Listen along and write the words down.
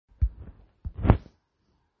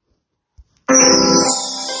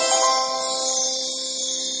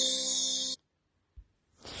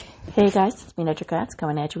Hey guys, it's me, Dr. Katz,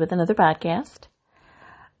 coming at you with another podcast.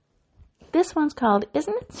 This one's called,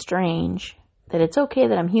 Isn't It Strange That It's Okay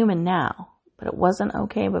That I'm Human Now, but it wasn't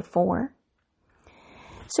okay before?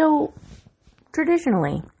 So,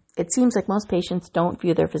 traditionally, it seems like most patients don't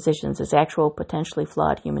view their physicians as actual, potentially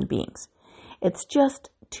flawed human beings. It's just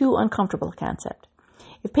too uncomfortable a concept.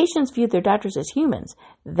 If patients viewed their doctors as humans,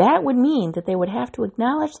 that would mean that they would have to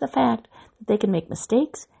acknowledge the fact that they can make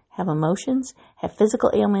mistakes, have emotions, have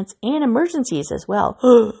physical ailments, and emergencies as well.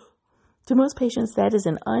 To most patients, that is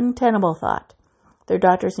an untenable thought. Their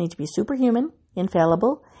doctors need to be superhuman,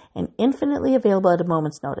 infallible, and infinitely available at a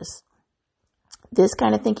moment's notice. This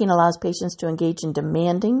kind of thinking allows patients to engage in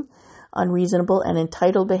demanding, unreasonable, and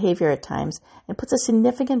entitled behavior at times and puts a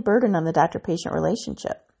significant burden on the doctor-patient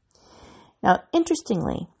relationship. Now,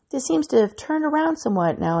 interestingly, this seems to have turned around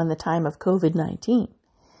somewhat now in the time of COVID-19.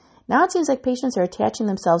 Now it seems like patients are attaching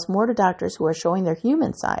themselves more to doctors who are showing their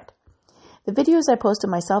human side. The videos I post of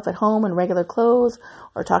myself at home in regular clothes,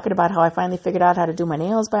 or talking about how I finally figured out how to do my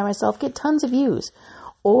nails by myself, get tons of views.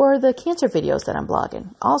 Or the cancer videos that I'm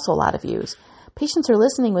blogging, also a lot of views. Patients are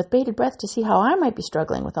listening with bated breath to see how I might be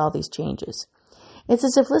struggling with all these changes. It's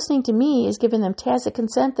as if listening to me is giving them tacit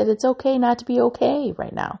consent that it's okay not to be okay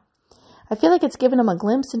right now. I feel like it's given them a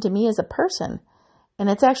glimpse into me as a person. And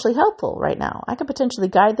it's actually helpful right now. I can potentially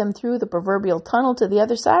guide them through the proverbial tunnel to the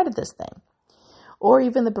other side of this thing. Or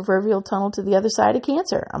even the proverbial tunnel to the other side of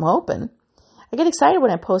cancer. I'm hoping. I get excited when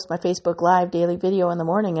I post my Facebook Live daily video in the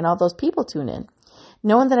morning and all those people tune in.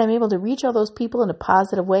 Knowing that I'm able to reach all those people in a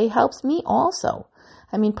positive way helps me also.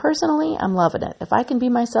 I mean, personally, I'm loving it. If I can be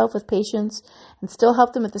myself with patients and still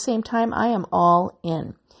help them at the same time, I am all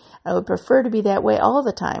in. I would prefer to be that way all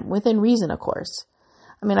the time, within reason, of course.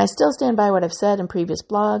 I mean, I still stand by what I've said in previous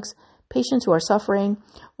blogs. Patients who are suffering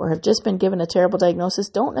or have just been given a terrible diagnosis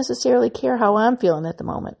don't necessarily care how I'm feeling at the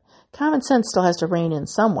moment. Common sense still has to reign in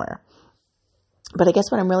somewhere. But I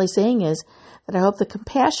guess what I'm really saying is that I hope the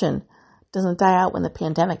compassion doesn't die out when the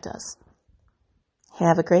pandemic does.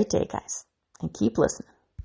 Have a great day, guys, and keep listening.